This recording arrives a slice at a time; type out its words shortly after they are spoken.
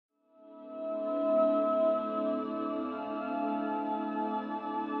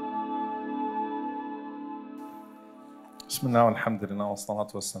بسم الله والحمد لله والصلاة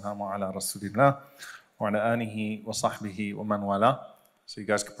والسلام على رسول الله وعلى آله وصحبه ومن والاه. So you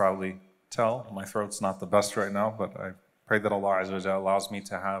guys could probably tell my throat's not the best right now, but I pray that Allah Azza wa Jalla allows me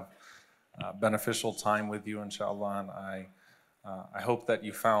to have beneficial time with you, inshallah, and I hope that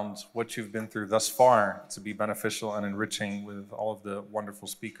you found what you've been through thus far to be beneficial and enriching with all of the wonderful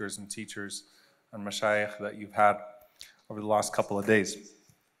speakers and teachers and mashayikh that you've had over the last couple of days.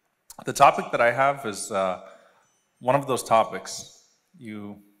 The topic that I have is one of those topics.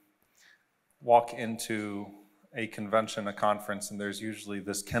 You walk into a convention, a conference, and there's usually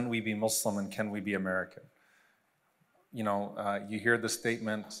this, can we be Muslim and can we be American? You know, you hear the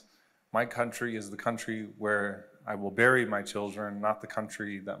statement, my country is the country where I will bury my children, not the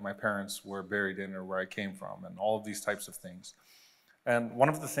country that my parents were buried in or where I came from, and all of these types of things. And one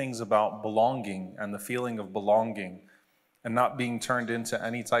of the things about belonging and the feeling of belonging and not being turned into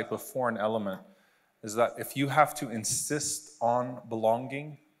any type of foreign element is that if you have to insist on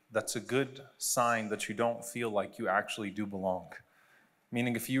belonging, that's a good sign that you don't feel like you actually do belong.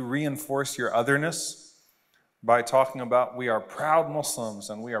 Meaning if you reinforce your otherness by talking about we are proud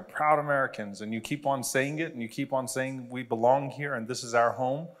Muslims and we are proud Americans, and you keep on saying it and you keep on saying we belong here and this is our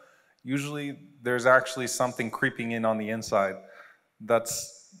home, usually there's actually something creeping in on the inside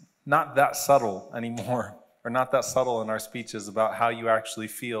that's not that subtle anymore, or not that subtle in our speeches about how you actually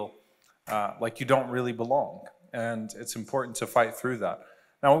feel like you don't really belong. And it's important to fight through that.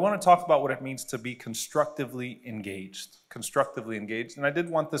 Now, we want to talk about what it means to be constructively engaged. Constructively engaged. And I did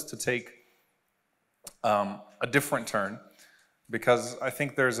want this to take a different turn, because I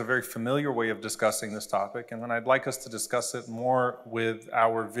think there's a very familiar way of discussing this topic, and then I'd like us to discuss it more with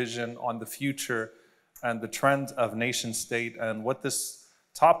our vision on the future and the trend of nation state and what this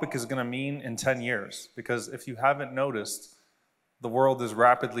topic is going to mean in 10 years. Because if you haven't noticed, the world is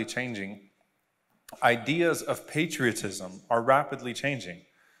rapidly changing. Ideas of patriotism are rapidly changing.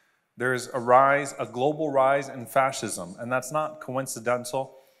 There's a rise, a global rise in fascism, and that's not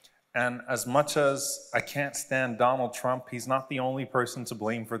coincidental. And as much as I can't stand Donald Trump, he's not the only person to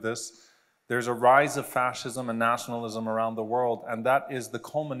blame for this. There's a rise of fascism and nationalism around the world, and that is the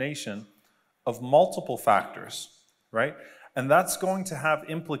culmination of multiple factors, right? And that's going to have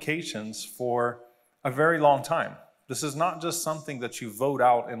implications for a very long time. This is not just something that you vote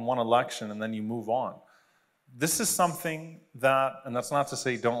out in one election and then you move on. This is something that, and that's not to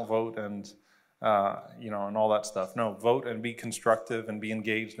say don't vote and you know, and all that stuff. No, vote and be constructive and be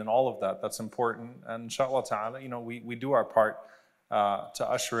engaged in all of that. That's important. And inshallah ta'ala, you know, we do our part to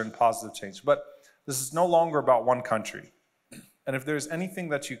usher in positive change. But this is no longer about one country. And if there's anything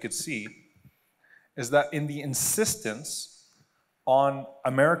that you could see, is that in the insistence on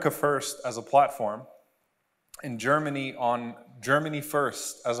America first as a platform, in Germany on Germany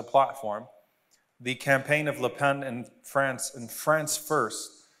first as a platform, the campaign of Le Pen in France first,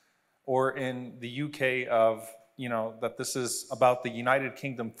 or in the UK of, you know, that this is about the United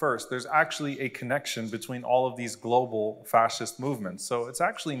Kingdom first, there's actually a connection between all of these global fascist movements. So it's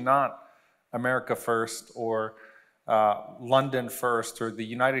actually not America first or London first or the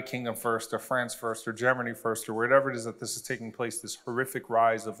United Kingdom first or France first or Germany first or wherever it is that this is taking place, this horrific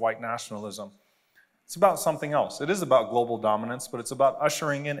rise of white nationalism. It's about something else. It is about global dominance, but it's about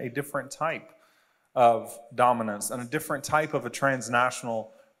ushering in a different type of dominance and a different type of a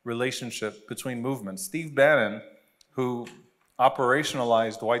transnational relationship between movements. Steve Bannon, who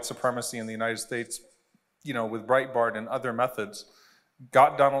operationalized white supremacy in the United States, you know, with Breitbart and other methods,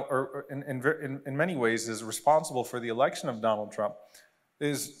 got Donald, or in many ways is responsible for the election of Donald Trump,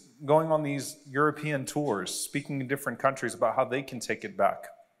 is going on these European tours, speaking in different countries about how they can take it back.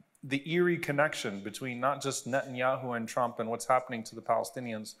 The eerie connection between not just Netanyahu and Trump and what's happening to the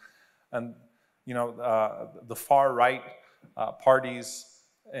Palestinians and, you know, the far right parties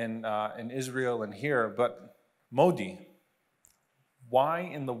in Israel and here, but Modi. Why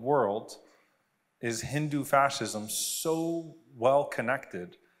in the world is Hindu fascism so well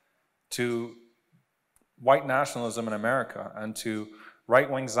connected to white nationalism in America and to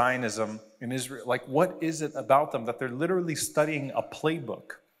right-wing Zionism in Israel? Like, what is it about them that they're literally studying a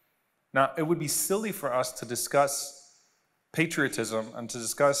playbook? Now, it would be silly for us to discuss patriotism and to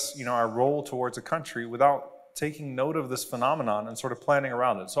discuss, you know, our role towards a country without taking note of this phenomenon and sort of planning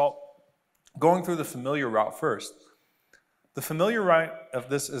around it. So going through the familiar route first. The familiar route of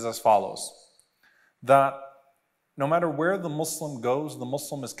this is as follows, that no matter where the Muslim goes, the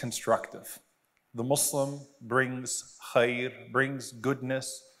Muslim is constructive. The Muslim brings khair, brings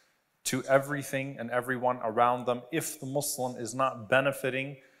goodness to everything and everyone around them. If the Muslim is not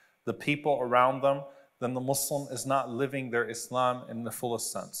benefiting the people around them, then the Muslim is not living their Islam in the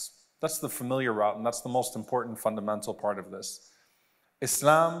fullest sense. That's the familiar route, and that's the most important fundamental part of this.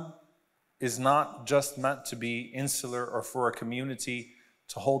 Islam is not just meant to be insular or for a community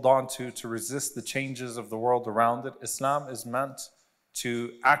to hold on to resist the changes of the world around it. Islam is meant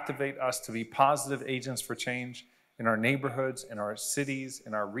to activate us to be positive agents for change in our neighborhoods, in our cities,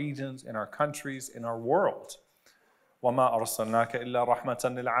 in our regions, in our countries, in our world. وَمَا أَرْسَلْنَاكَ إِلَّا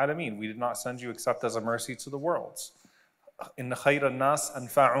رَحْمَةً لِلْعَالَمِينَ. We did not send you except as a mercy to the worlds. إِنَّ خَيْرَ النَّاسِ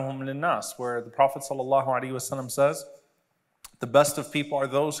أَنْفَعُهُمْ لِلنَّاسِ, where the Prophet ﷺ says, the best of people are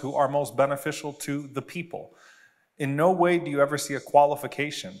those who are most beneficial to the people. In no way do you ever see a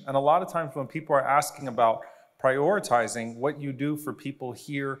qualification. And a lot of times when people are asking about prioritizing what you do for people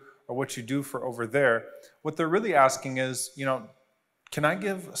here or what you do for over there, what they're really asking is, can I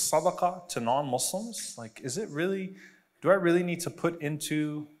give sadaqah to non-Muslims? Like, do I really need to put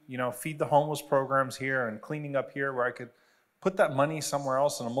into, feed the homeless programs here and cleaning up here where I could put that money somewhere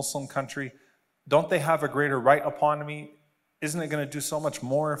else in a Muslim country? Don't they have a greater right upon me? Isn't it going to do so much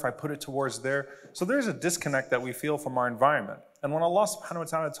more if I put it towards there? So there's a disconnect that we feel from our environment. And when Allah subhanahu wa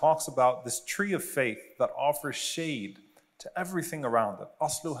ta'ala talks about this tree of faith that offers shade to everything around it,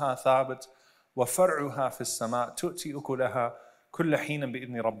 أَصْلُهَا ثَابِتٌ وَفَرْعُهَا فِي السَّمَاءِ تُؤْتِي أُكُلَهَا كُلَّ حِينٍ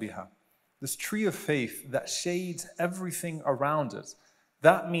بِإِذْنِ رَبِّهَا. This tree of faith that shades everything around it.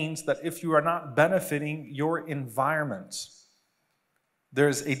 That means that if you are not benefiting your environment,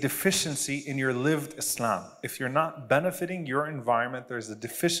 there's a deficiency in your lived Islam. If you're not benefiting your environment, there's a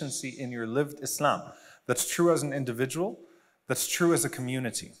deficiency in your lived Islam. That's true as an individual, that's true as a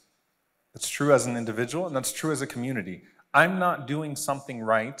community. That's true as an individual, and that's true as a community. I'm not doing something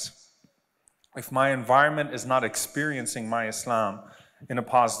right if my environment is not experiencing my Islam in a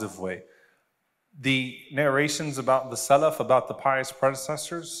positive way. The narrations about the Salaf, about the pious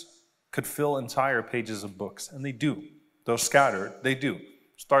predecessors, could fill entire pages of books, and they do. Though scattered, they do.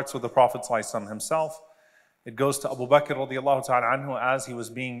 Starts with the Prophet ﷺ himself. It goes to Abu Bakr radiallahu ta'ala anhu as he was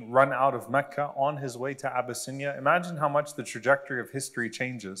being run out of Mecca on his way to Abyssinia. Imagine how much the trajectory of history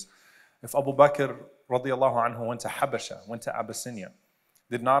changes. If Abu Bakr radiallahu anhu went to Habasha, went to Abyssinia,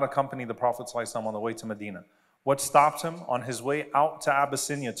 did not accompany the Prophet ﷺ on the way to Medina. What stopped him on his way out to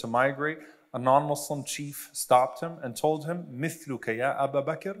Abyssinia to migrate? A non-Muslim chief stopped him and told him, مِثْلُكَ يَا أَبَا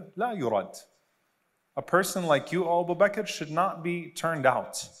بَكْرَ لَا يُرَدْ. A person like you, Abu Bakr, should not be turned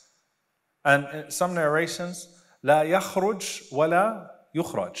out. And in some narrations, لا يخرج ولا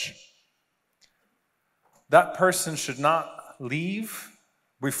يخرج. That person should not leave,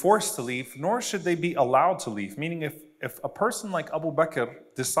 be forced to leave, nor should they be allowed to leave. Meaning if a person like Abu Bakr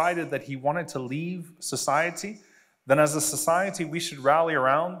decided that he wanted to leave society, then as a society we should rally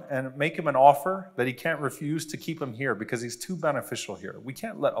around and make him an offer that he can't refuse to keep him here because he's too beneficial here. We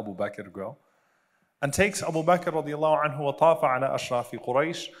can't let Abu Bakr go. And takes Abu Bakr radiallahu anhu wa tafa ala ashrafi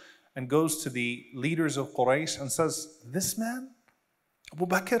Quraysh and goes to the leaders of Quraysh and says, this man, Abu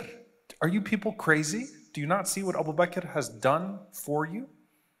Bakr, are you people crazy? Do you not see what Abu Bakr has done for you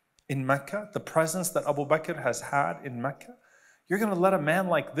in Mecca? The presence that Abu Bakr has had in Mecca? You're going to let a man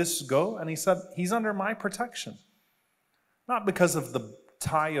like this go? And he said, he's under my protection. Not because of the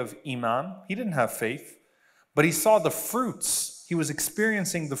tie of Iman. He didn't have faith. But he saw the fruits. He was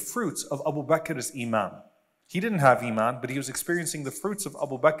experiencing the fruits of Abu Bakr's Iman. He didn't have Iman, but he was experiencing the fruits of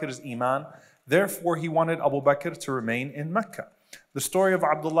Abu Bakr's Iman. Therefore, he wanted Abu Bakr to remain in Mecca. The story of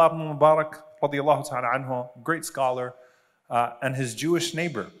Abdullah ibn Mubarak, radiallahu ta'ala anhu, great scholar, and his Jewish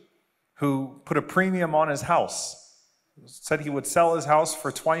neighbor, who put a premium on his house, said he would sell his house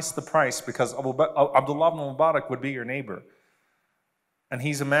for twice the price because Abdullah ibn Mubarak would be your neighbor. And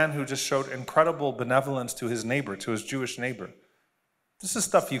he's a man who just showed incredible benevolence to his neighbor, to his Jewish neighbor. This is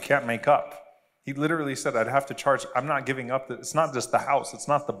stuff you can't make up. He literally said, I'd have to charge, I'm not giving up, it's not just the house, it's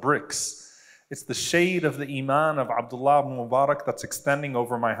not the bricks. It's the shade of the Iman of Abdullah ibn Mubarak that's extending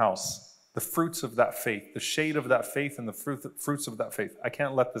over my house. The fruits of that faith, the shade of that faith and the fruits of that faith. I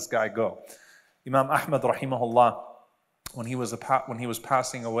can't let this guy go. Imam Ahmad rahimahullah, when he was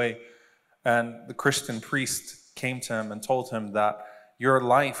passing away, and the Christian priest came to him and told him that your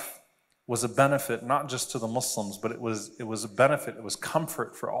life was a benefit not just to the Muslims, but it was a benefit, it was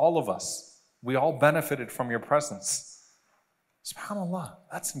comfort for all of us. We all benefited from your presence. SubhanAllah,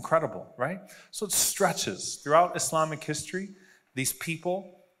 that's incredible, right? So it stretches throughout Islamic history, these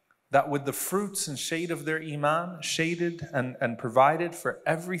people that with the fruits and shade of their Iman, shaded and provided for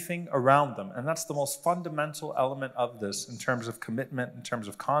everything around them. And that's the most fundamental element of this in terms of commitment, in terms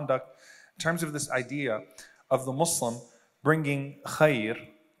of conduct, in terms of this idea of the Muslim bringing khair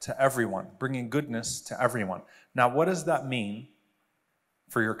to everyone, bringing goodness to everyone. Now, what does that mean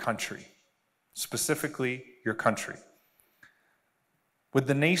for your country? Specifically, your country. With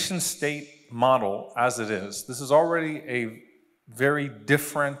the nation state model as it is, this is already a very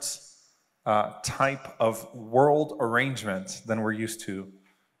different type of world arrangement than we're used to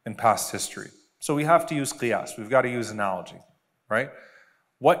in past history. So we have to use qiyas, we've got to use analogy, right?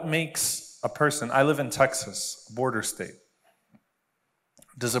 What makes a person, I live in Texas, border state.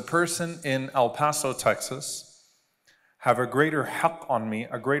 Does a person in El Paso, Texas, have a greater haqq on me,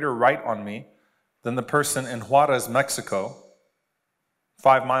 a greater right on me, than the person in Juarez, Mexico,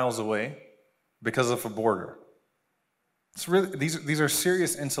 5 miles away, because of a border? It's really, these are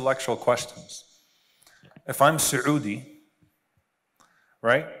serious intellectual questions. If I'm Saudi,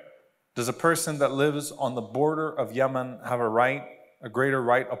 right, does a person that lives on the border of Yemen have a greater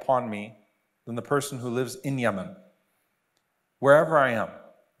right upon me than the person who lives in Yemen? Wherever I am,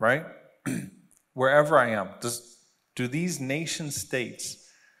 right? Wherever I am, do these nation states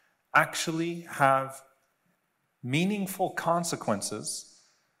actually have meaningful consequences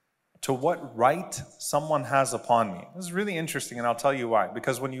to what right someone has upon me? This is really interesting, and I'll tell you why.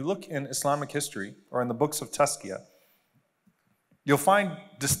 Because when you look in Islamic history or in the books of Tazkiyah, you'll find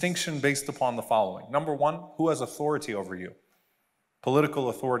distinction based upon the following. Number one, who has authority over you? Political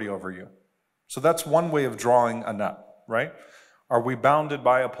authority over you. So that's one way of drawing a net, right? Are we bounded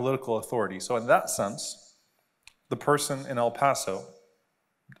by a political authority? So in that sense, the person in El Paso,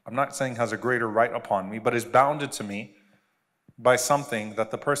 I'm not saying has a greater right upon me, but is bounded to me by something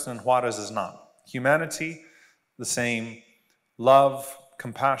that the person in Juarez is not. Humanity, the same. Love,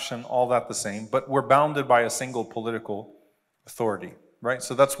 compassion, all that the same. But we're bounded by a single political authority, right?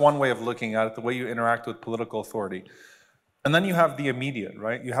 So that's one way of looking at it, the way you interact with political authority. And then you have the immediate,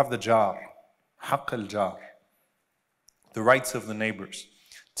 right? You have the jar, haqq al-jar, the rights of the neighbors.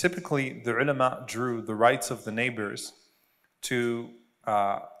 Typically, the ulama drew the rights of the neighbors to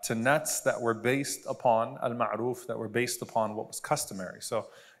nets that were based upon al-ma'ruf, that were based upon what was customary. So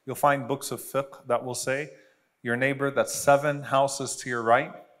you'll find books of fiqh that will say, your neighbor that's 7 houses to your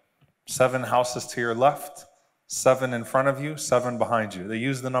right, 7 houses to your left, 7 in front of you, 7 behind you. They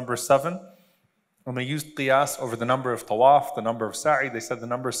used the number 7, and they used qiyas over the number of tawaf, the number of sa'i. They said the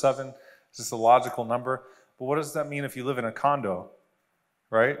number 7 is just a logical number. But what does that mean if you live in a condo,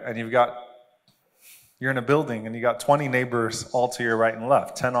 right? And you're in a building and you got 20 neighbors all to your right and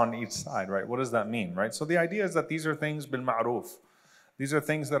left, 10 on each side, right? What does that mean, right? So the idea is that these are things bil ma'ruf. These are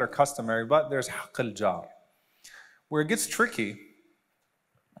things that are customary, but there's haqq al-jar. Where it gets tricky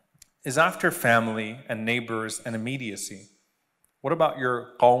is after family and neighbors and immediacy. What about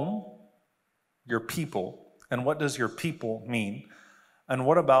your qawm, your people? And what does your people mean? And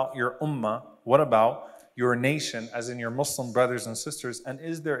what about your ummah? What about your nation, as in your Muslim brothers and sisters? And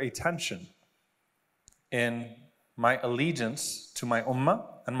is there a tension in my allegiance to my ummah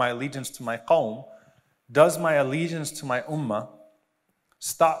and my allegiance to my qawm? Does my allegiance to my ummah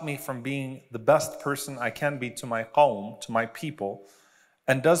stop me from being the best person I can be to my qawm, to my people?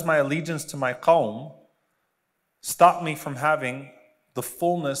 And does my allegiance to my qawm stop me from having the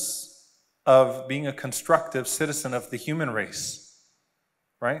fullness of being a constructive citizen of the human race?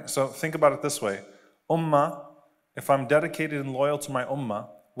 Right? So think about it this way. Ummah, if I'm dedicated and loyal to my ummah,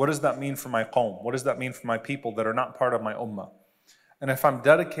 what does that mean for my qawm? What does that mean for my people that are not part of my ummah? And if I'm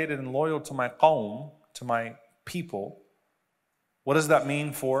dedicated and loyal to my qawm, to my people, what does that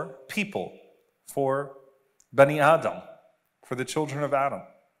mean for people? For Bani Adam, for the children of Adam,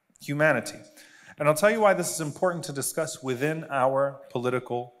 humanity. And I'll tell you why this is important to discuss within our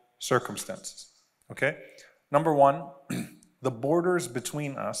political circumstances, okay? Number one, the borders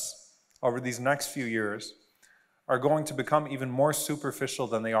between us over these next few years are going to become even more superficial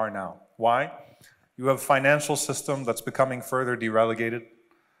than they are now. Why? You have a financial system that's becoming further derelegated.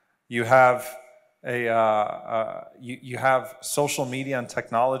 You have you have social media and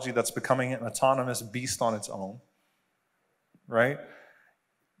technology that's becoming an autonomous beast on its own, right?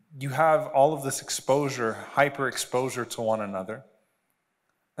 You have all of this exposure, hyper exposure to one another.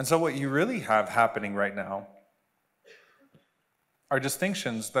 And so what you really have happening right now are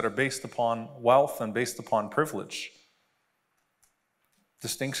distinctions that are based upon wealth and based upon privilege.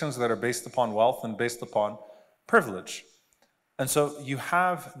 Distinctions that are based upon wealth and based upon privilege. And so you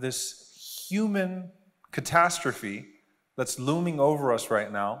have this human catastrophe that's looming over us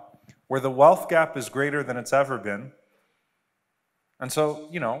right now, where the wealth gap is greater than it's ever been. And so,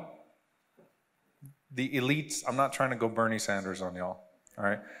 you know, the elites, I'm not trying to go Bernie Sanders on y'all, all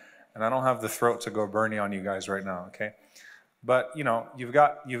right? And I don't have the throat to go Bernie on you guys right now, okay? But, you know, you've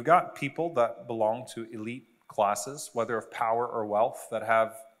got people that belong to elite classes, whether of power or wealth, that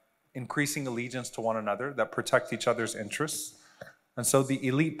have increasing allegiance to one another, that protect each other's interests. And so the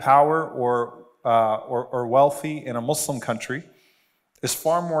elite power or wealthy in a Muslim country is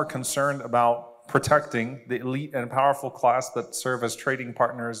far more concerned about protecting the elite and powerful class that serve as trading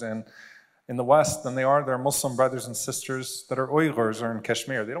partners in the West than they are their Muslim brothers and sisters that are Uyghurs or in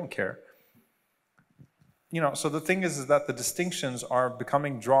Kashmir. They don't care. So the thing is that the distinctions are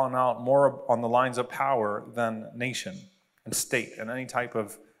becoming drawn out more on the lines of power than nation and state and any type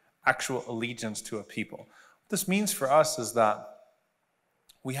of actual allegiance to a people. What this means for us is that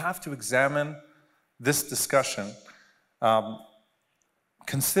we have to examine this discussion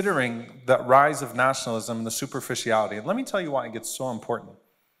considering that rise of nationalism and the superficiality. And let me tell you why it gets so important.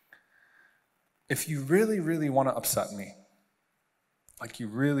 If you really, really want to upset me, like you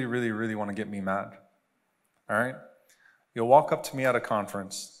really, really, really want to get me mad, all right? You'll walk up to me at a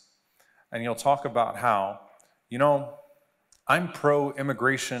conference and you'll talk about how, I'm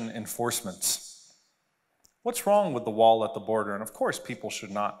pro-immigration enforcement. What's wrong with the wall at the border? And of course, people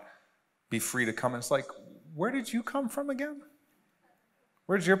should not be free to come. And it's like, where did you come from again?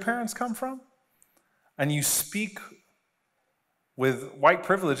 Where did your parents come from? And you speak with white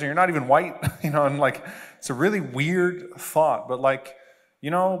privilege, and you're not even white, and like, it's a really weird thought, but like,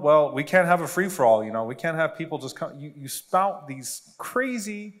 well, we can't have a free-for-all, we can't have people just come. You spout these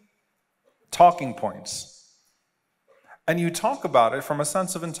crazy talking points, and you talk about it from a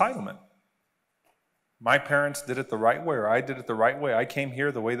sense of entitlement. My parents did it the right way, or I did it the right way. I came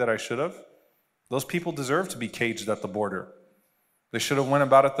here the way that I should have. Those people deserve to be caged at the border. They should have went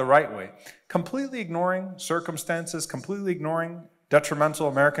about it the right way. Completely ignoring circumstances, completely ignoring detrimental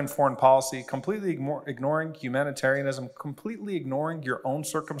American foreign policy, completely ignoring humanitarianism, completely ignoring your own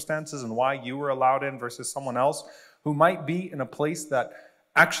circumstances and why you were allowed in versus someone else who might be in a place that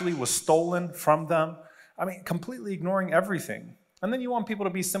actually was stolen from them. I mean, completely ignoring everything. And then you want people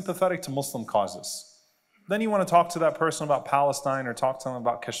to be sympathetic to Muslim causes. Then you want to talk to that person about Palestine or talk to them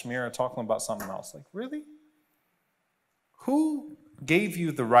about Kashmir or talk to them about something else. Like, really? Who gave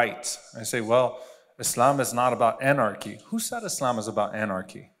you the right? I say, well, Islam is not about anarchy. Who said Islam is about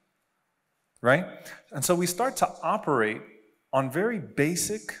anarchy? Right? And so we start to operate on very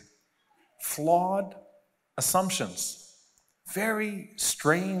basic, flawed assumptions, very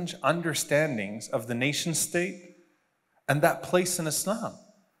strange understandings of the nation state and that place in Islam.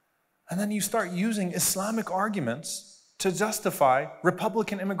 And then you start using Islamic arguments to justify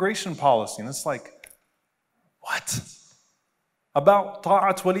Republican immigration policy. And it's like, what? About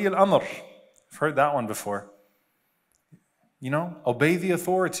ta'at wali al-amr. I've heard that one before. Obey the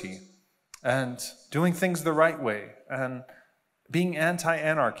authority and doing things the right way and being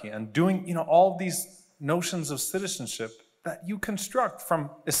anti-anarchy and doing, all these notions of citizenship that you construct from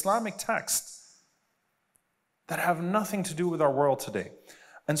Islamic texts that have nothing to do with our world today.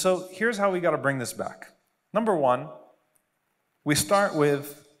 And so here's how we got to bring this back. Number one, we start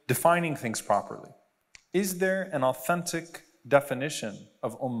with defining things properly. Is there an authentic definition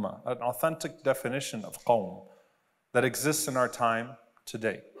of ummah, an authentic definition of qawm that exists in our time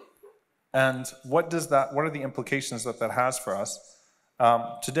today? And what are the implications that has for us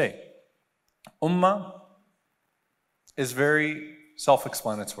today? Ummah is very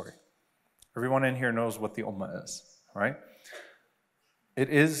self-explanatory. Everyone in here knows what the ummah is, right? It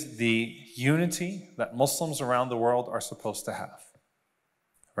is the unity that Muslims around the world are supposed to have,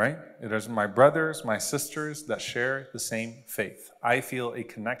 right? It is my brothers, my sisters that share the same faith. I feel a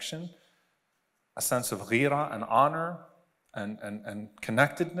connection, a sense of ghira and honor and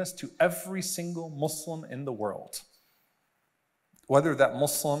connectedness to every single Muslim in the world. Whether that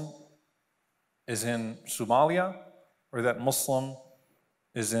Muslim is in Somalia, or that Muslim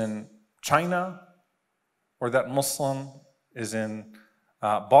is in China, or that Muslim is in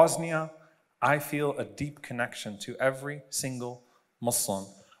Bosnia, I feel a deep connection to every single Muslim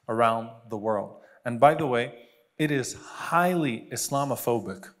around the world. And by the way, it is highly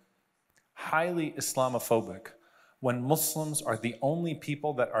Islamophobic when Muslims are the only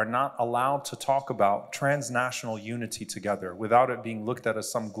people that are not allowed to talk about transnational unity together without it being looked at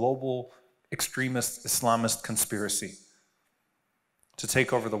as some global extremist Islamist conspiracy to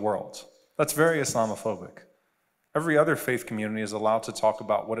take over the world. That's very Islamophobic. Every other faith community is allowed to talk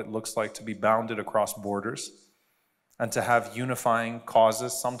about what it looks like to be bounded across borders and to have unifying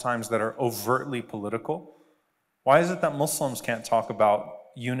causes, sometimes that are overtly political. Why is it that Muslims can't talk about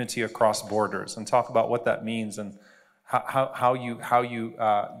unity across borders and talk about what that means and how you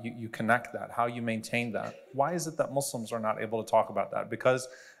connect that, how you maintain that? Why is it that Muslims are not able to talk about that? Because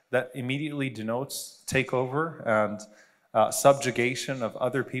that immediately denotes takeover and subjugation of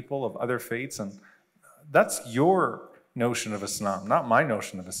other people, of other faiths, and that's your notion of Islam, not my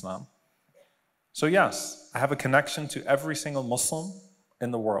notion of Islam. So yes, I have a connection to every single Muslim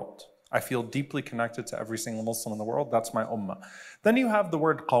in the world. I feel deeply connected to every single Muslim in the world. That's my ummah. Then you have the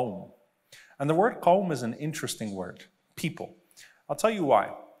word qawm. And the word qawm is an interesting word, people. I'll tell you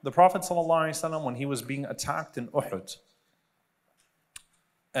why. The Prophet ﷺ, when he was being attacked in Uhud,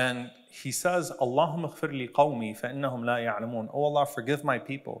 and he says, Allahumma ighfir li qawmi fa innahum la ya'lamun. Oh Allah, forgive my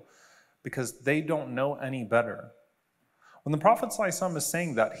people, because they don't know any better. When the Prophet ﷺ is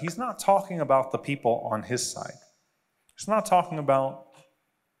saying that, he's not talking about the people on his side. He's not talking about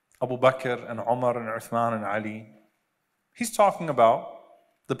Abu Bakr and Umar and Uthman and Ali. He's talking about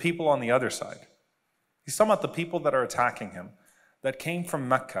the people on the other side. He's talking about the people that are attacking him, that came from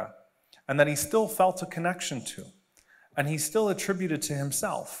Mecca, and that he still felt a connection to. And he still attributed to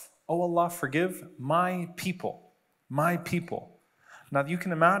himself, oh Allah, forgive my people, my people. Now you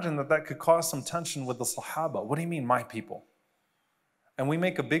can imagine that that could cause some tension with the Sahaba. What do you mean, my people? And we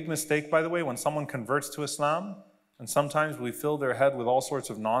make a big mistake, by the way, when someone converts to Islam, and sometimes we fill their head with all sorts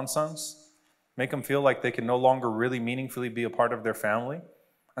of nonsense, make them feel like they can no longer really meaningfully be a part of their family,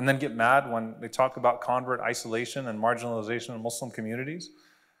 and then get mad when they talk about convert isolation and marginalization in Muslim communities,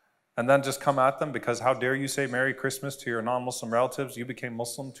 and then just come at them because how dare you say Merry Christmas to your non-Muslim relatives, you became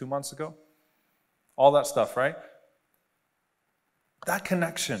Muslim 2 months ago? All that stuff, right? That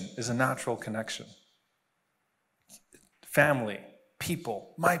connection is a natural connection. Family,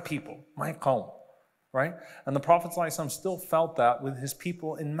 people, my qawm, right? And the Prophet ﷺ still felt that with his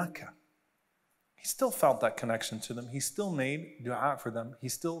people in Mecca. He still felt that connection to them. He still made dua for them. He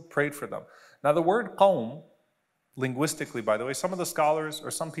still prayed for them. Now the word qawm, linguistically, by the way, some of the scholars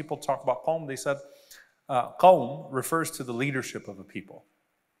or some people talk about qawm, they said qawm refers to the leadership of a people.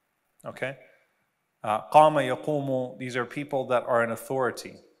 Okay? Qama yaqumu, these are people that are in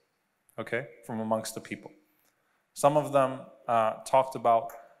authority, okay, from amongst the people. Some of them talked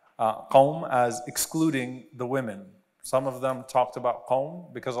about qawm as excluding the women. Some of them talked about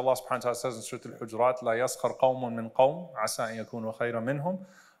qawm because Allah subhanahu wa ta'ala says in Surah Al-Hujurat, لا يسخر قوم من قوم عسى أن يكونوا خيرا منهم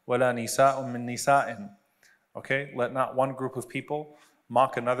ولا نساء من نساء. Okay, let not one group of people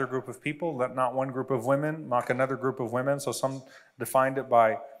mock another group of people. Let not one group of women mock another group of women. So some defined it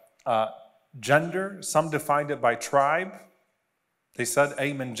by gender. Some defined it by tribe. They said,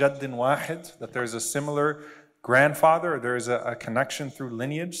 أي من جد واحد, that there's a similar grandfather, or there is a connection through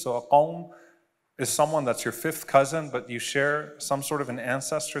lineage. So a qawm is someone that's your fifth cousin, but you share some sort of an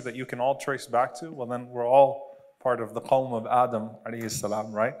ancestor that you can all trace back to. Well, then we're all part of the qawm of Adam, alayhi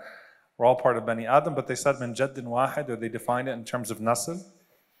salam, right? We're all part of Bani Adam, but they said min jaddin wahid, or they defined it in terms of nasl.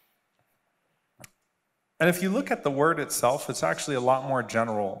 And if you look at the word itself, it's actually a lot more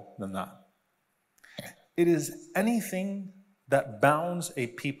general than that. It is anything that bounds a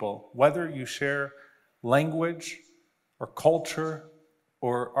people, whether you share language or culture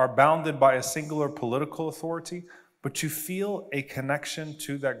or are bounded by a singular political authority, but you feel a connection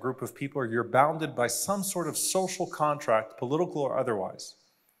to that group of people, or you're bounded by some sort of social contract, political or otherwise.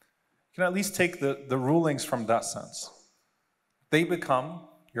 You can at least take the rulings from that sense. They become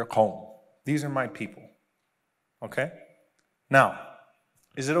your qawm. These are my people. Okay? Now,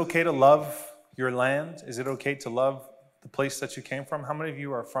 is it okay to love your land? Is it okay to love the place that you came from? How many of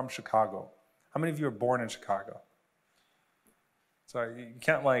you are from Chicago? How many of you are born in Chicago? Sorry, you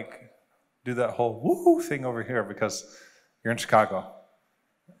can't like do that whole woo thing over here because you're in Chicago.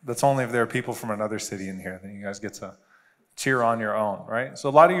 That's only if there are people from another city in here. Then you guys get to cheer on your own, right? So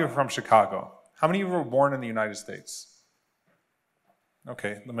a lot of you are from Chicago. How many of you were born in the United States?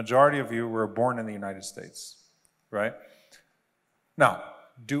 Okay, the majority of you were born in the United States, right? Now,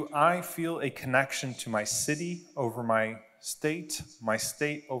 do I feel a connection to my city over my state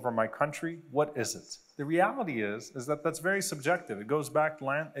over my country? What is it? The reality is that that's very subjective. It goes back to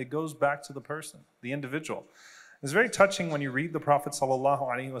land, it goes back to the person, the individual. It's very touching when you read the Prophet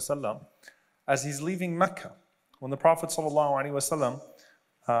ﷺ as he's leaving Mecca. When the Prophet ﷺ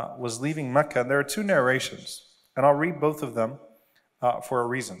was leaving Mecca, there are two narrations, and I'll read both of them for a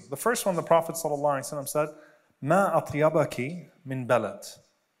reason. The first one, the Prophet ﷺ said, "Ma atyabaki min balad."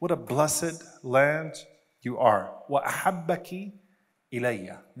 What a blessed land you are. Wa ahabbaki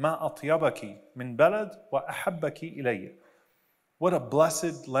ilayya. Ma atyabaki min balad wa ahabbaki ilayya. What a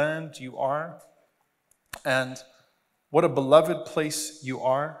blessed land you are, and what a beloved place you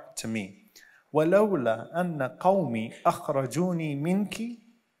are to me. وَلَوْلَا أَنَّ قَوْمِي أَخْرَجُونِي مِنْكِ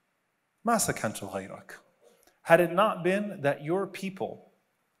مَا سَكَنْتُ غَيْرَكَ. Had it not been that your people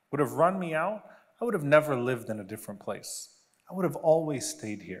would have run me out, I would have never lived in a different place. I would have always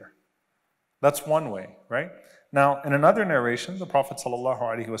stayed here. That's one way, right? Now, in another narration, the Prophet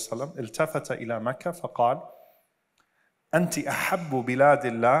ﷺ التفت إلى مكة فقال أنت أحب بلاد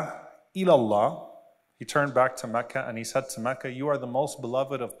الله إلى الله. He turned back to Mecca and he said to Mecca, you are the most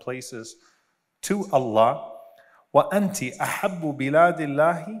beloved of places to Allah. وَأَنْتِ أَحَبُّ بِلَادِ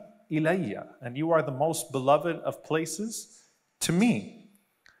اللَّهِ إِلَيَّ. And you are the most beloved of places to me.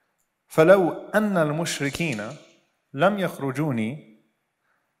 فَلَوْ أَنَّ الْمُشْرِكِينَ لَمْ يَخْرُجُونِي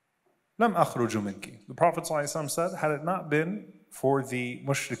لَمْ أَخْرُجُ مِنْكِ. The Prophet ﷺ said, had it not been for the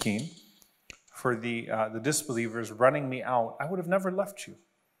mushrikeen, for the disbelievers running me out, I would have never left you.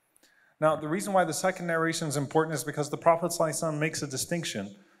 Now, the reason why the second narration is important is because the Prophet ﷺ makes a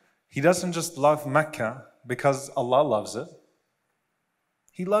distinction. He doesn't just love Mecca because Allah loves it.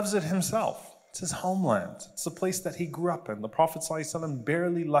 He loves it himself. It's his homeland. It's the place that he grew up in. The Prophet ﷺ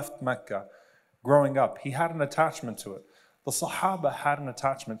barely left Mecca growing up. He had an attachment to it. The Sahaba had an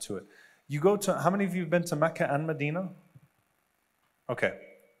attachment to it. You go to, how many of you have been to Mecca and Medina? Okay.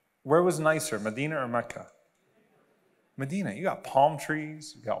 Where was nicer, Medina or Mecca? Medina. You got palm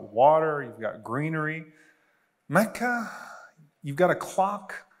trees, you got water, you've got greenery. Mecca, you've got a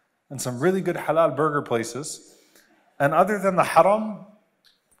clock and some really good halal burger places. And other than the haram,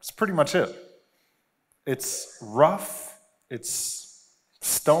 it's pretty much it. It's rough, it's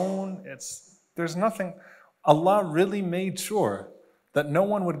stone, there's nothing. Allah really made sure that no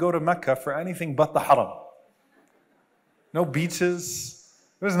one would go to Mecca for anything but the haram. No beaches,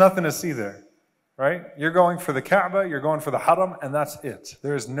 there's nothing to see there, right? You're going for the Kaaba, you're going for the haram, and that's it.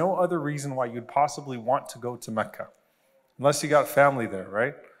 There is no other reason why you'd possibly want to go to Mecca. Unless you got family there,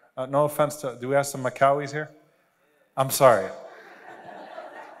 right? No offense to, do we have some Maccawis here? I'm sorry.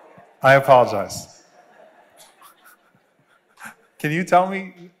 I apologize. Can you tell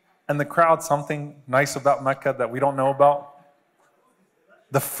me in the crowd something nice about Mecca that we don't know about?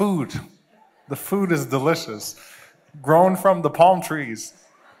 The food. The food is delicious. Grown from the palm trees.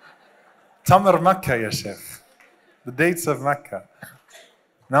 Tamar Mecca, ya Sheikh. The dates of Mecca.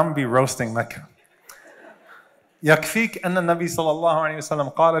 Now I'm going to be roasting Mecca. يكفيك أن النبي صلى الله عليه وسلم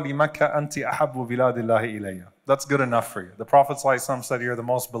قال لمكة أنت أحب بلاد الله إلي. That's good enough for you. The Prophet ﷺ said you're the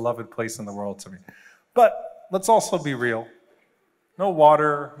most beloved place in the world to me. But let's also be real. No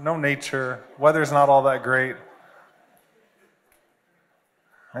water, no nature, weather's not all that great.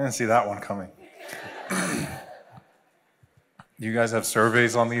 I didn't see that one coming. You guys have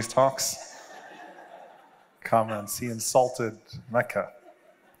surveys on these talks? Comments, he insulted Mecca.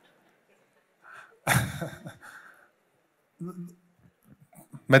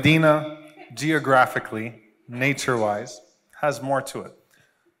 Medina, geographically, nature-wise, has more to it.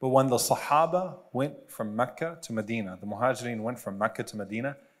 But when the Sahaba went from Mecca to Medina, the Muhajirin went from Mecca to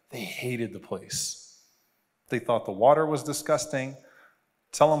Medina, they hated the place. They thought the water was disgusting.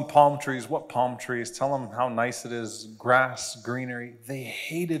 Tell them palm trees, what palm trees? Tell them how nice it is, grass, greenery. They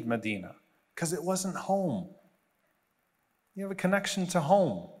hated Medina because it wasn't home. You have a connection to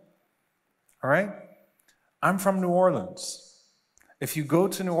home, all right? I'm from New Orleans. If you go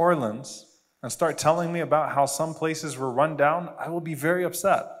to New Orleans and start telling me about how some places were run down, I will be very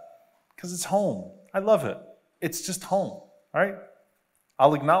upset because it's home. I love it. It's just home, all right?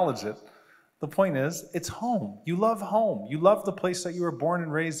 I'll acknowledge it. The point is, it's home. You love home. You love the place that you were born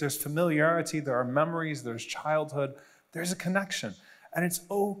and raised. There's familiarity, there are memories, there's childhood, there's a connection. And it's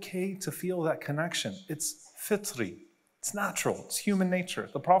okay to feel that connection. It's fitri, it's natural, it's human nature.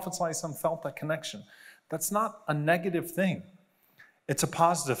 The Prophet ﷺ felt that connection. That's not a negative thing. It's a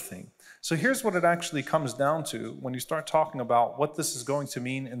positive thing. So here's what it actually comes down to when you start talking about what this is going to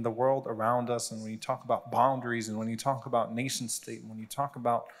mean in the world around us, and when you talk about boundaries, and when you talk about nation state, and when you talk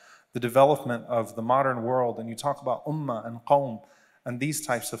about the development of the modern world, and you talk about ummah and qawm and these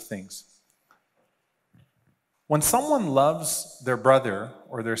types of things. When someone loves their brother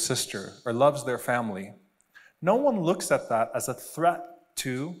or their sister or loves their family, no one looks at that as a threat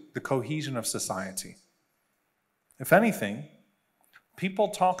to the cohesion of society. If anything, people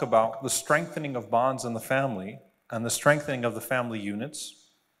talk about the strengthening of bonds in the family and the strengthening of the family units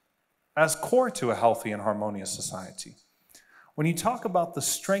as core to a healthy and harmonious society. When you talk about the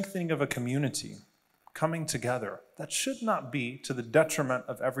strengthening of a community coming together, that should not be to the detriment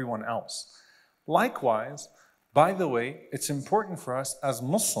of everyone else. Likewise, by the way, it's important for us as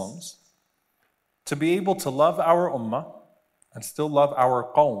Muslims to be able to love our ummah and still love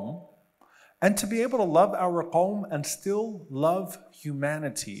our qawm, and to be able to love our qawm and still love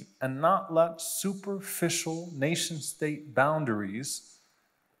humanity and not let superficial nation-state boundaries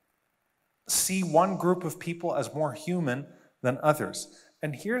see one group of people as more human than others.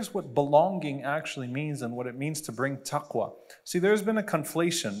 And here's what belonging actually means and what it means to bring taqwa. See, there's been a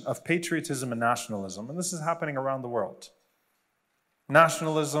conflation of patriotism and nationalism, and this is happening around the world.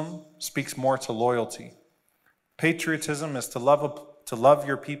 Nationalism speaks more to loyalty. Patriotism is to love to love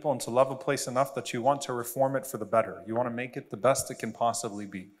your people and to love a place enough that you want to reform it for the better. You want to make it the best it can possibly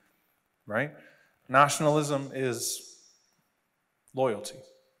be, right? Nationalism is loyalty.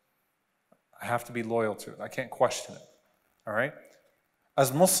 I have to be loyal to it. I can't question it, all right?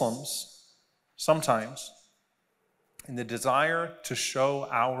 As Muslims, sometimes, in the desire to show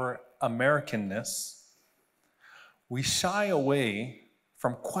our Americanness, we shy away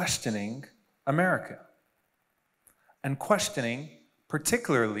from questioning America and questioning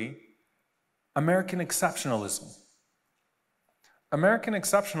particularly American exceptionalism. American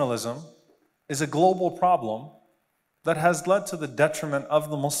exceptionalism is a global problem that has led to the detriment of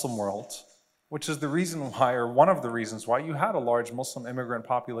the Muslim world, which is the reason why, or one of the reasons why, you had a large Muslim immigrant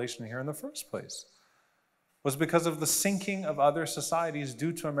population here in the first place, was because of the sinking of other societies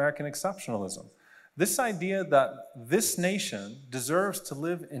due to American exceptionalism. This idea that this nation deserves to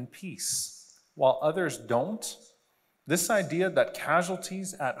live in peace while others don't, this idea that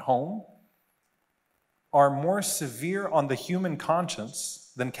casualties at home are more severe on the human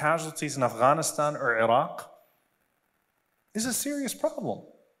conscience than casualties in Afghanistan or Iraq is a serious problem.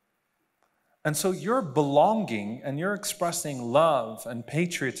 And so your belonging and your expressing love and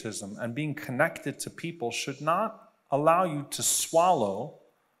patriotism and being connected to people should not allow you to swallow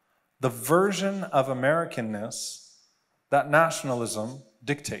the version of Americanness that nationalism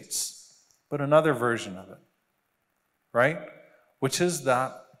dictates, but another version of it, right? Which is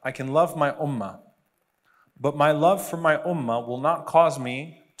that I can love my ummah, but my love for my ummah will not cause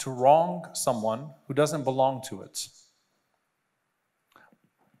me to wrong someone who doesn't belong to it.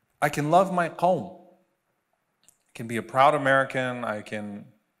 I can love my qawm. I can be a proud American. I can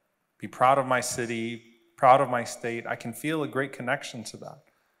be proud of my city, proud of my state. I can feel a great connection to that.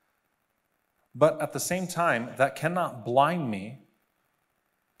 But at the same time, that cannot blind me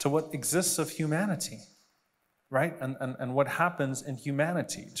to what exists of humanity, right? And what happens in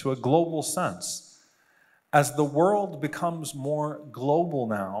humanity to a global sense. As the world becomes more global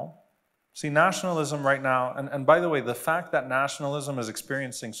now, see, nationalism right now, and by the way, the fact that nationalism is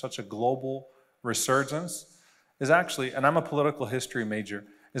experiencing such a global resurgence is actually, and I'm a political history major,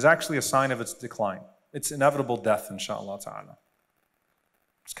 is actually a sign of its decline. Its inevitable death, inshallah ta'ala.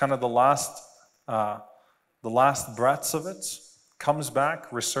 It's kind of the last breaths of it, comes back,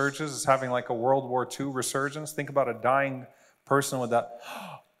 resurges, is having like a World War II resurgence. Think about a dying person with that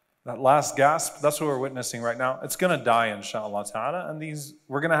last gasp. That's what we're witnessing right now. It's going to die, inshallah ta'ala, and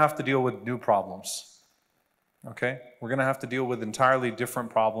we're going to have to deal with new problems. Okay? We're going to have to deal with entirely different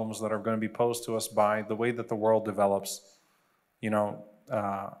problems that are going to be posed to us by the way that the world develops, you know,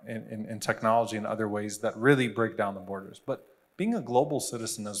 in technology and other ways that really break down the borders. But being a global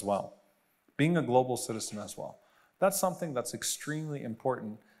citizen as well, that's something that's extremely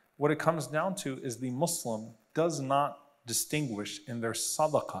important. What it comes down to is the Muslim does not distinguish in their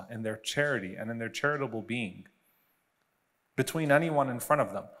sadaqah, in their charity, and in their charitable being between anyone in front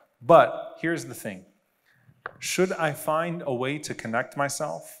of them. But here's the thing. Should I find a way to connect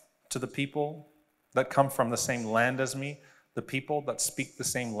myself to the people that come from the same land as me, the people that speak the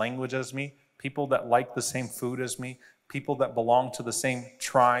same language as me, people that like the same food as me, people that belong to the same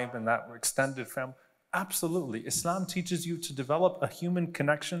tribe and that extended family? Absolutely. Islam teaches you to develop a human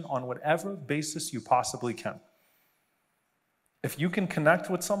connection on whatever basis you possibly can. If you can connect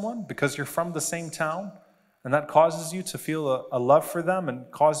with someone because you're from the same town and that causes you to feel a love for them and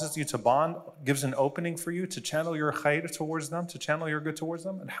causes you to bond, gives an opening for you to channel your khair towards them, to channel your good towards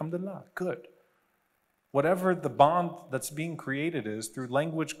them, alhamdulillah, good. Whatever the bond that's being created is through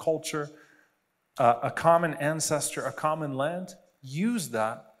language, culture, a common ancestor, a common land, use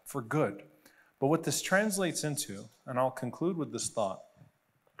that for good. But what this translates into, and I'll conclude with this thought,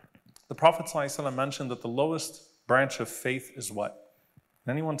 the Prophet ﷺ mentioned that the lowest branch of faith is what?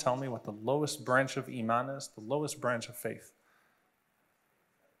 Can anyone tell me what the lowest branch of iman is? The lowest branch of faith?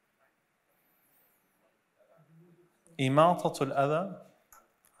 Imatatul adha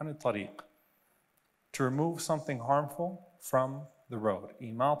an tariq. To remove something harmful from the road.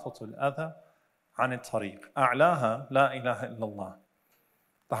 Imatatul adha an tariq. A'laha la ilaha illallah.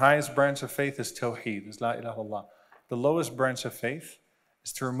 The highest branch of faith is tawheed, is la ilaha illallah. The lowest branch of faith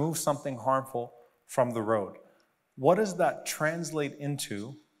is to remove something harmful from the road. What does that translate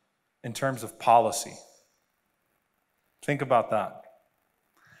into in terms of policy? Think about that.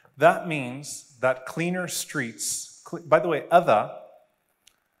 That means that cleaner streets, by the way, adha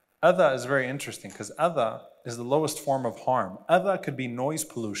is very interesting because adha is the lowest form of harm. Adha could be noise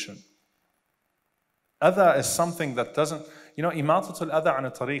pollution. Adha is something that doesn't, you know, imatatul adha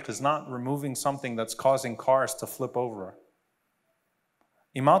an tariq is not removing something that's causing cars to flip over.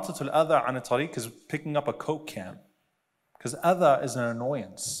 Imatatul adha an tariq is picking up a Coke can. Because adha is an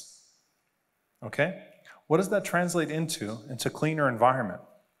annoyance. Okay? What does that translate into? Into cleaner environment.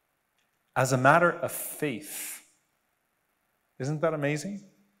 As a matter of faith. Isn't that amazing?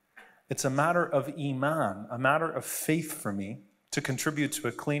 It's a matter of iman, a matter of faith for me to contribute to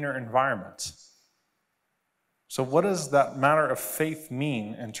a cleaner environment. So what does that matter of faith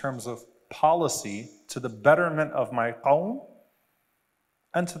mean in terms of policy to the betterment of my qawm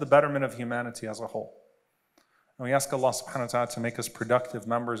and to the betterment of humanity as a whole? And we ask Allah subhanahu wa ta'ala to make us productive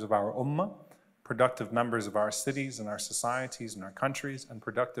members of our ummah, productive members of our cities and our societies and our countries, and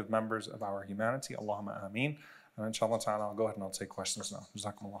productive members of our humanity. Allahumma ameen. And inshallah ta'ala, I'll go ahead and I'll take questions now.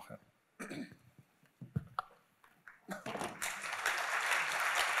 Jazakumullah khair.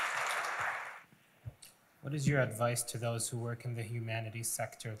 What is your advice to those who work in the humanities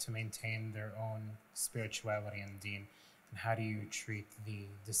sector to maintain their own spirituality and deen? And how do you treat the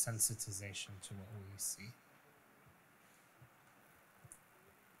desensitization to what we see?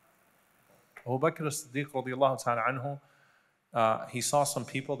 Abu Bakr as-Siddiq radiallahu ta'ala anhu, he saw some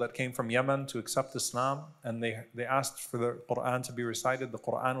people that came from Yemen to accept Islam, and they asked for the Quran to be recited. The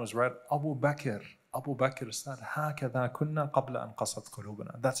Quran was read. Abu Bakr said, هَكَذَا كُنَّا قَبْلَ أَنْ قَصَتْ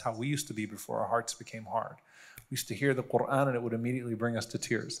قُلُوبُنَا. That's how we used to be before our hearts became hard. We used to hear the Quran and it would immediately bring us to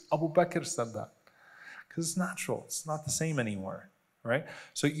tears. Abu Bakr said that. Because it's natural. It's not the same anymore. Right?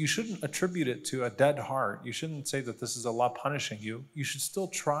 So you shouldn't attribute it to a dead heart. You shouldn't say that this is Allah punishing you. You should still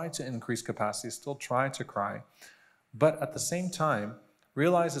try to increase capacity, still try to cry. But at the same time,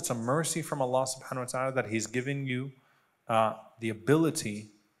 realize it's a mercy from Allah subhanahu wa ta'ala that He's given you the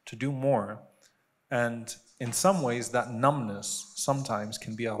ability to do more. And in some ways, that numbness sometimes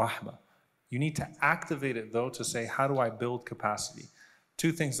can be a rahmah. You need to activate it though to say, how do I build capacity?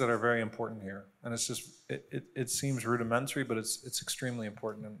 Two things that are very important here. And it's just, it seems rudimentary, but it's extremely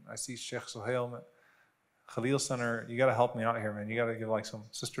important. And I see Sheikh Suhail, Khalil Center, you gotta help me out here, man. You gotta give like some,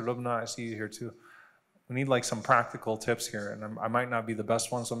 Sister Lubna, I see you here too. We need like some practical tips here, and I might not be the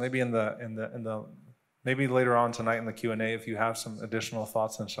best one. So maybe maybe later on tonight in the Q&A, if you have some additional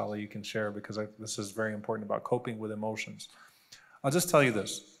thoughts, inshallah, you can share, because this is very important about coping with emotions. I'll just tell you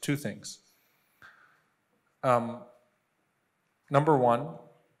this, two things. Number one,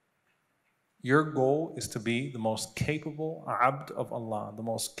 your goal is to be the most capable abd of Allah, the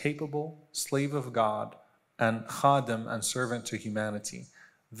most capable slave of God, and khadim and servant to humanity.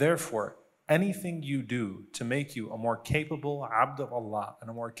 Therefore, anything you do to make you a more capable abd of Allah and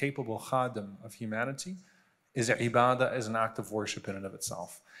a more capable khadim of humanity is ibadah, is an act of worship in and of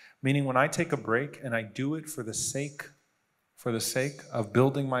itself. Meaning when I take a break and I do it for the sake of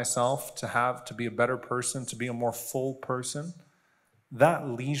building myself to be a better person, to be a more full person, that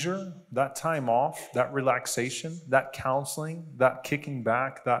leisure, that time off, that relaxation, that counseling, that kicking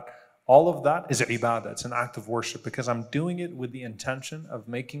back, all of that is ibadah. It's an act of worship, because I'm doing it with the intention of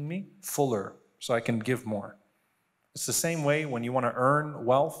making me fuller so I can give more. It's the same way when you want to earn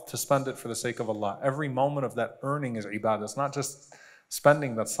wealth to spend it for the sake of Allah. Every moment of that earning is ibadah. It's not just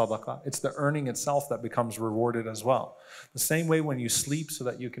spending that's sadaqah. It's the earning itself that becomes rewarded as well. The same way when you sleep so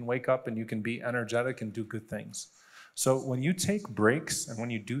that you can wake up and you can be energetic and do good things. So when you take breaks and when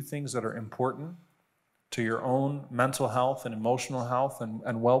you do things that are important to your own mental health and emotional health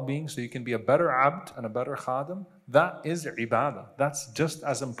and well-being, so you can be a better abd and a better khadim, that is ibadah. That's just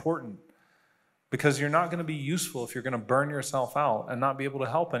as important. Because you're not going to be useful if you're going to burn yourself out and not be able to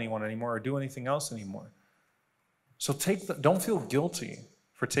help anyone anymore or do anything else anymore. So don't feel guilty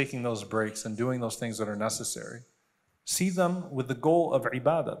for taking those breaks and doing those things that are necessary. See them with the goal of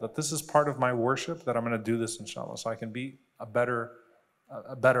ibadah, that this is part of my worship, that I'm going to do this inshallah, so I can be better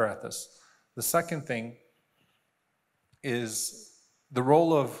at this. The second thing is the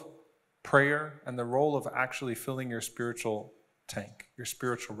role of prayer and the role of actually filling your spiritual tank, your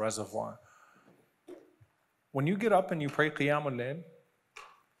spiritual reservoir. When you get up and you pray Qiyamul Layl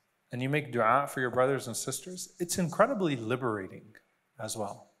and you make dua for your brothers and sisters, it's incredibly liberating as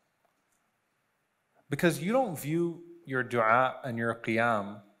well. Because you don't view your dua and your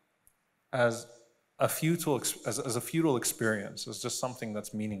qiyam as a futile experience, as just something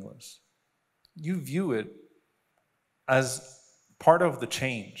that's meaningless. You view it as part of the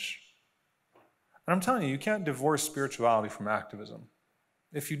change. And I'm telling you, you can't divorce spirituality from activism.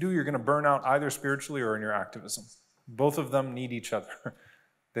 If you do, you're going to burn out either spiritually or in your activism. Both of them need each other.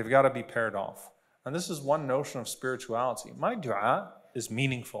 They've got to be paired off. And this is one notion of spirituality. My dua is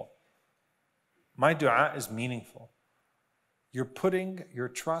meaningful. My dua is meaningful. You're putting your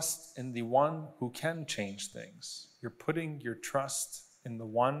trust in the one who can change things. You're putting your trust in the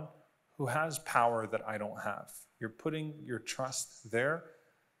one who has power that I don't have. You're putting your trust there.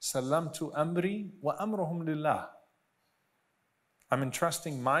 Salamtu amri wa amruhum lillah. I'm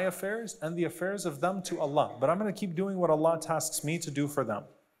entrusting my affairs and the affairs of them to Allah. But I'm going to keep doing what Allah tasks me to do for them.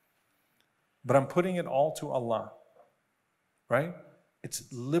 But I'm putting it all to Allah. Right? It's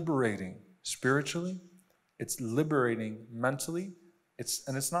liberating spiritually. It's liberating mentally.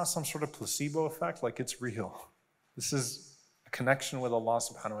 And it's not some sort of placebo effect, like it's real. This is a connection with Allah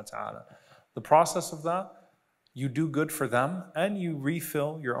subhanahu wa ta'ala. The process of that, you do good for them and you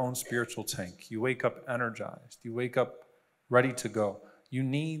refill your own spiritual tank. You wake up energized. You wake up ready to go. You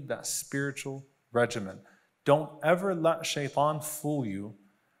need that spiritual regimen. Don't ever let shaitan fool you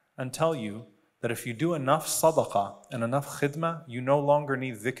and tell you that if you do enough sadaqah and enough khidmah, you no longer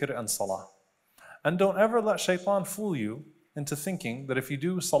need dhikr and salah. And don't ever let shaitan fool you into thinking that if you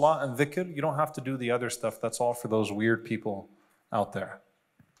do salah and dhikr, you don't have to do the other stuff. That's all for those weird people out there.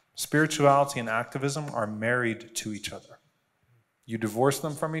 Spirituality and activism are married to each other. You divorce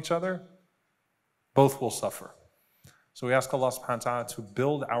them from each other, both will suffer. So we ask Allah subhanahu wa ta'ala to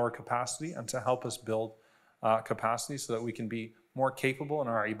build our capacity and to help us build capacity so that we can be more capable in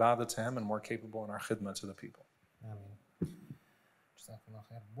our ibadah to Him and more capable in our khidmah to the people. Ameen.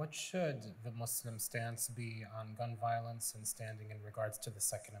 What should the Muslim stance be on gun violence and standing in regards to the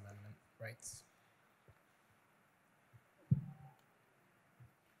Second Amendment rights?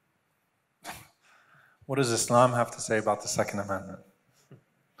 What does Islam have to say about the Second Amendment?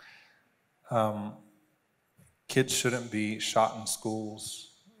 Kids shouldn't be shot in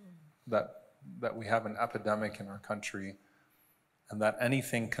schools, that we have an epidemic in our country, and that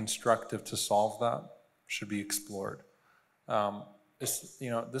anything constructive to solve that should be explored.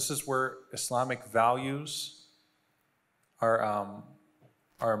 This is where Islamic values are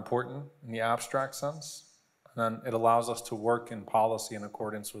important in the abstract sense, and then it allows us to work in policy in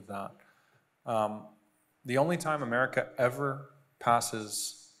accordance with that. The only time America ever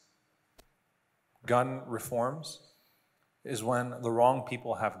passes gun reforms is when the wrong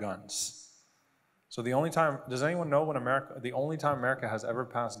people have guns. So the only time, does anyone know when the only time America has ever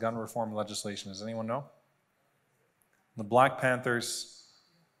passed gun reform legislation, does anyone know? The Black Panthers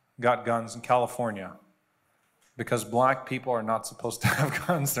got guns in California because black people are not supposed to have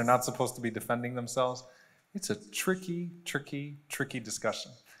guns. They're not supposed to be defending themselves. It's a tricky, tricky, tricky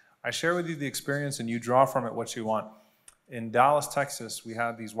discussion. I share with you the experience and you draw from it what you want. In Dallas, Texas, we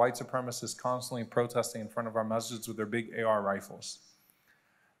had these white supremacists constantly protesting in front of our masjids with their big AR rifles.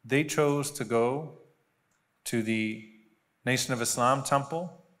 They chose to go to the Nation of Islam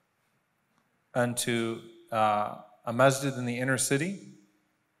temple and to a masjid in the inner city.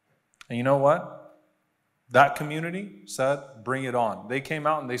 And you know what? That community said, bring it on. They came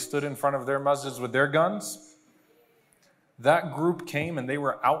out and they stood in front of their masjids with their guns. That group came and they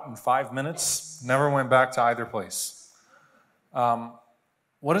were out in 5 minutes, never went back to either place.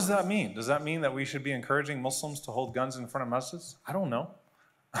 What does that mean? Does that mean that we should be encouraging Muslims to hold guns in front of masjids? I don't know.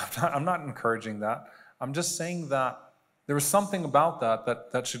 I'm not encouraging that. I'm just saying that there was something about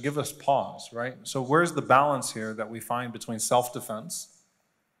that should give us pause, right? So where's the balance here that we find between self-defense,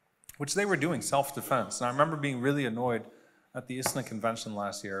 which they were doing self-defense. And I remember being really annoyed at the ISNA convention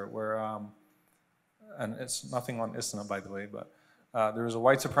last year where, and it's nothing on ISNA, by the way, but there was a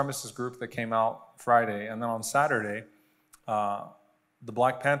white supremacist group that came out Friday, and then on Saturday, the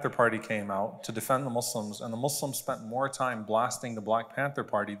Black Panther Party came out to defend the Muslims, and the Muslims spent more time blasting the Black Panther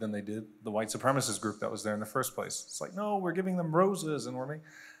Party than they did the white supremacist group that was there in the first place. It's like, no, we're giving them roses, and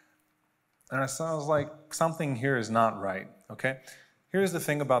I was like, something here is not right, okay? Here's the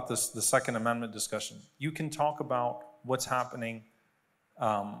thing about the Second Amendment discussion. You can talk about what's happening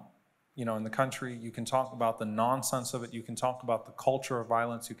in the country. You can talk about the nonsense of it. You can talk about the culture of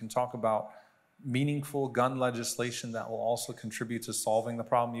violence. You can talk about meaningful gun legislation that will also contribute to solving the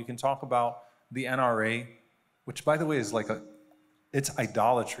problem. You can talk about the NRA, which by the way is it's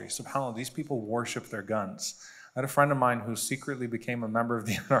idolatry. SubhanAllah, these people worship their guns. I had a friend of mine who secretly became a member of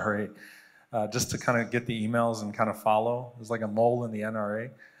the NRA just to kind of get the emails and kind of follow. It was like a mole in the NRA.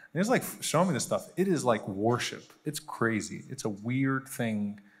 And he was like showing me this stuff. It is like worship. It's crazy. It's a weird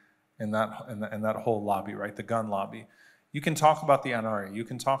thing in that whole lobby, right? The gun lobby. You can talk about the NRA. You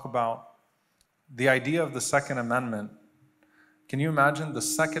can talk about the idea of the Second Amendment. Can you imagine the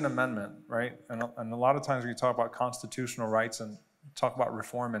Second Amendment, right? And a lot of times we talk about constitutional rights and talk about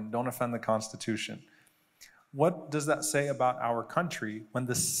reform and don't offend the Constitution. What does that say about our country when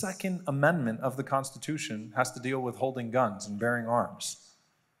the Second Amendment of the Constitution has to deal with holding guns and bearing arms?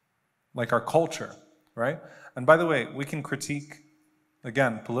 Like our culture, right? And by the way, we can critique,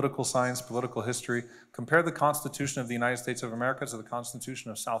 again, political science, political history. Compare the Constitution of the United States of America to the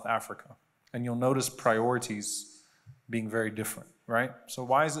Constitution of South Africa. And you'll notice priorities being very different, right? So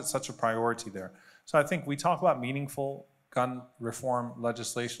why is it such a priority there? So I think we talk about meaningful gun reform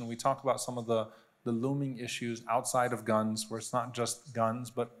legislation, we talk about some of the looming issues outside of guns, where it's not just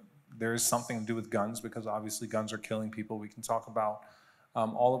guns, but there is something to do with guns, because obviously guns are killing people. We can talk about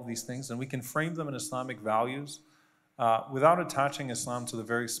all of these things, and we can frame them in Islamic values without attaching Islam to the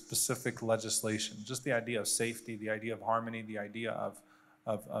very specific legislation. Just the idea of safety, the idea of harmony, the idea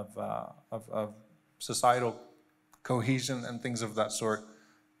of societal cohesion and things of that sort,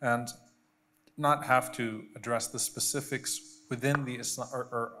 and not have to address the specifics within the Islam,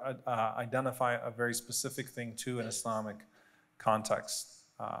 or identify a very specific thing to an Islamic context.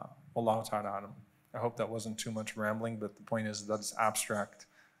 Wallahu ta'ala alam. I hope that wasn't too much rambling, but the point is that it's abstract.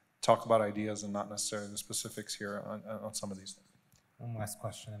 Talk about ideas and not necessarily the specifics here on some of these things. One last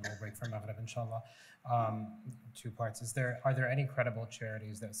question and we'll break for Maghrib, inshallah. 2 parts. Are there any credible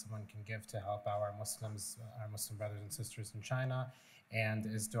charities that someone can give to help our Muslim brothers and sisters in China? And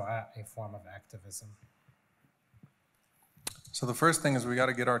is dua a form of activism? So the first thing is we got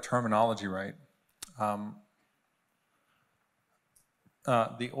to get our terminology right. The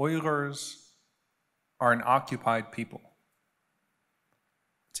Uyghurs are an occupied people.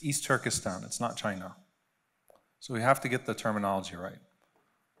 It's East Turkestan, it's not China. So we have to get the terminology right.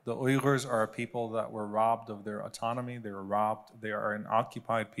 The Uyghurs are a people that were robbed of their autonomy. They are an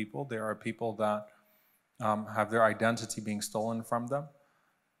occupied people. They are people that have their identity being stolen from them.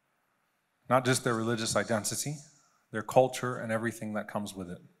 Not just their religious identity, their culture and everything that comes with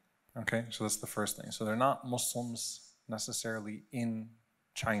it. Okay, so that's the first thing. So they're not Muslims necessarily in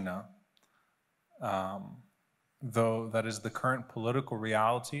China, though that is the current political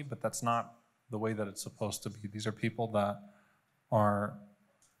reality, but that's not the way that it's supposed to be. These are people that are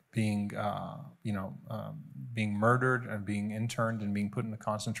being, being murdered and being interned and being put into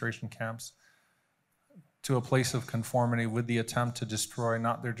concentration camps to a place of conformity with the attempt to destroy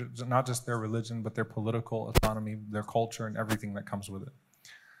not just their religion, but their political autonomy, their culture, and everything that comes with it.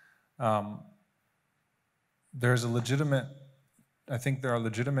 I think there are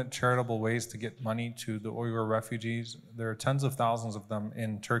legitimate charitable ways to get money to the Uyghur refugees. There are tens of thousands of them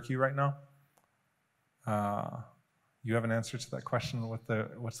in Turkey right now. You have an answer to that question?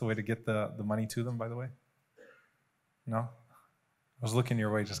 What's the way to get the money to them, by the way? No? I was looking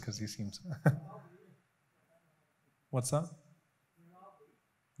your way just because he seems... What's that?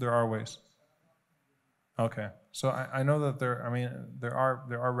 There are ways. Okay. So I know that there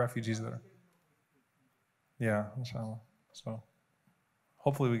are refugees there. Yeah, inshallah. So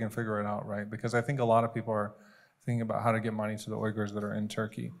hopefully we can figure it out, right? Because I think a lot of people are thinking about how to get money to the Uyghurs that are in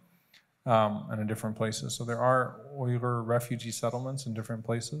Turkey and in different places. So there are Uyghur refugee settlements in different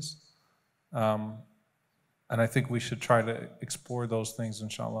places. And I think we should try to explore those things,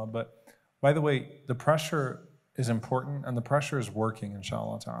 inshallah. But by the way, the pressure is important and the pressure is working,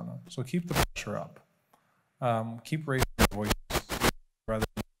 inshallah ta'ala. So keep the pressure up. Keep raising your voices rather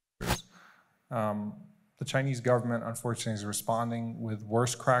than yours. The Chinese government, unfortunately, is responding with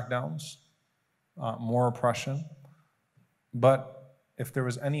worse crackdowns, more oppression. But if there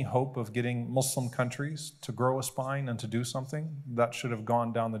was any hope of getting Muslim countries to grow a spine and to do something, that should have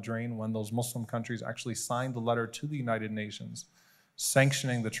gone down the drain when those Muslim countries actually signed the letter to the United Nations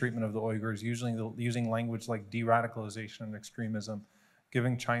sanctioning the treatment of the Uyghurs, using language like de-radicalization and extremism,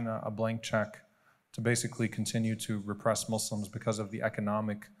 giving China a blank check to basically continue to repress Muslims because of the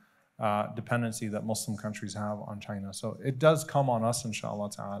economic dependency that Muslim countries have on China. So it does come on us,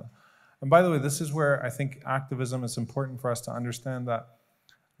 inshallah ta'ala. And by the way, this is where I think activism is important for us to understand that,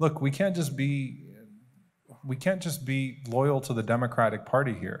 look, we can't just be loyal to the Democratic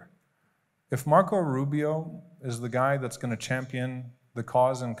Party here. If Marco Rubio is the guy that's going to champion the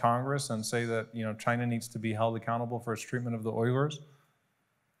cause in Congress and say that China needs to be held accountable for its treatment of the Uyghurs,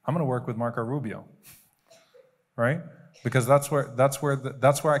 I'm going to work with Marco Rubio, right? Because that's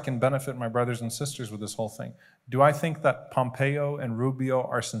where I can benefit my brothers and sisters with this whole thing. Do I think that Pompeo and Rubio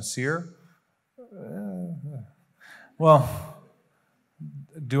are sincere? Well,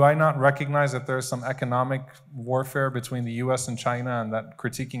 do I not recognize that there's some economic warfare between the US and China, and that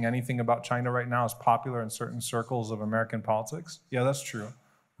critiquing anything about China right now is popular in certain circles of American politics? Yeah, that's true.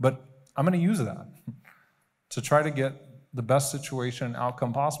 But I'm going to use that to try to get the best situation and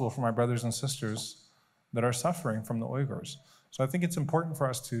outcome possible for my brothers and sisters that are suffering from the Uyghurs. So I think it's important for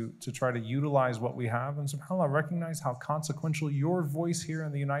us to try to utilize what we have and subhanAllah recognize how consequential your voice here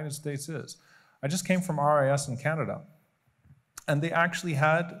in the United States is. I just came from RIS in Canada, and they actually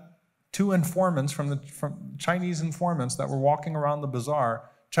had 2 informants from Chinese informants that were walking around the bazaar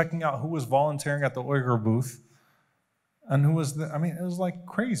checking out who was volunteering at the Uyghur booth and who was it was like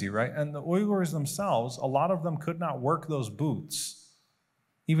crazy, right? And the Uyghurs themselves, a lot of them could not work those booths,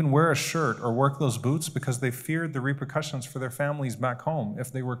 even wear a shirt or work those boots because they feared the repercussions for their families back home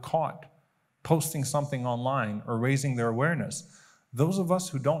if they were caught posting something online or raising their awareness. Those of us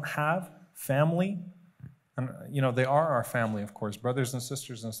who don't have family, and they are our family, of course, brothers and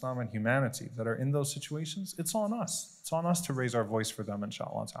sisters in Islam and humanity that are in those situations, it's on us. It's on us to raise our voice for them,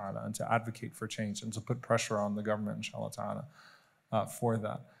 inshallah ta'ala, and to advocate for change and to put pressure on the government, inshallah ta'ala, for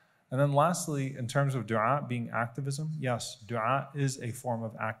that. And then lastly, in terms of dua being activism, yes, dua is a form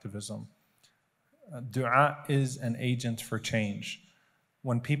of activism. Dua is an agent for change.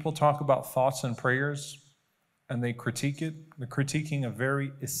 When people talk about thoughts and prayers and they critique it, they're critiquing a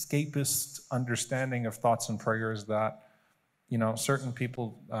very escapist understanding of thoughts and prayers that certain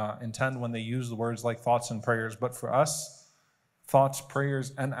people intend when they use the words like thoughts and prayers. But for us, thoughts,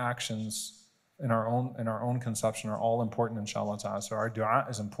 prayers, and actions in our own conception are all important, inshallah ta'ala. So our dua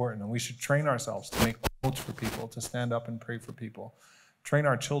is important, and we should train ourselves to make quotes for people, to stand up and pray for people. Train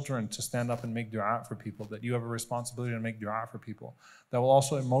our children to stand up and make dua for people, that you have a responsibility to make dua for people. That will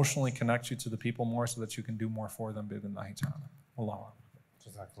also emotionally connect you to the people more so that you can do more for them, bi'idhnillahi ta'ala. Wallahu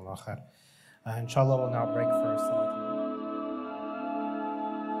a'lam. Jazakallah khair. Inshallah, we'll now break for salat.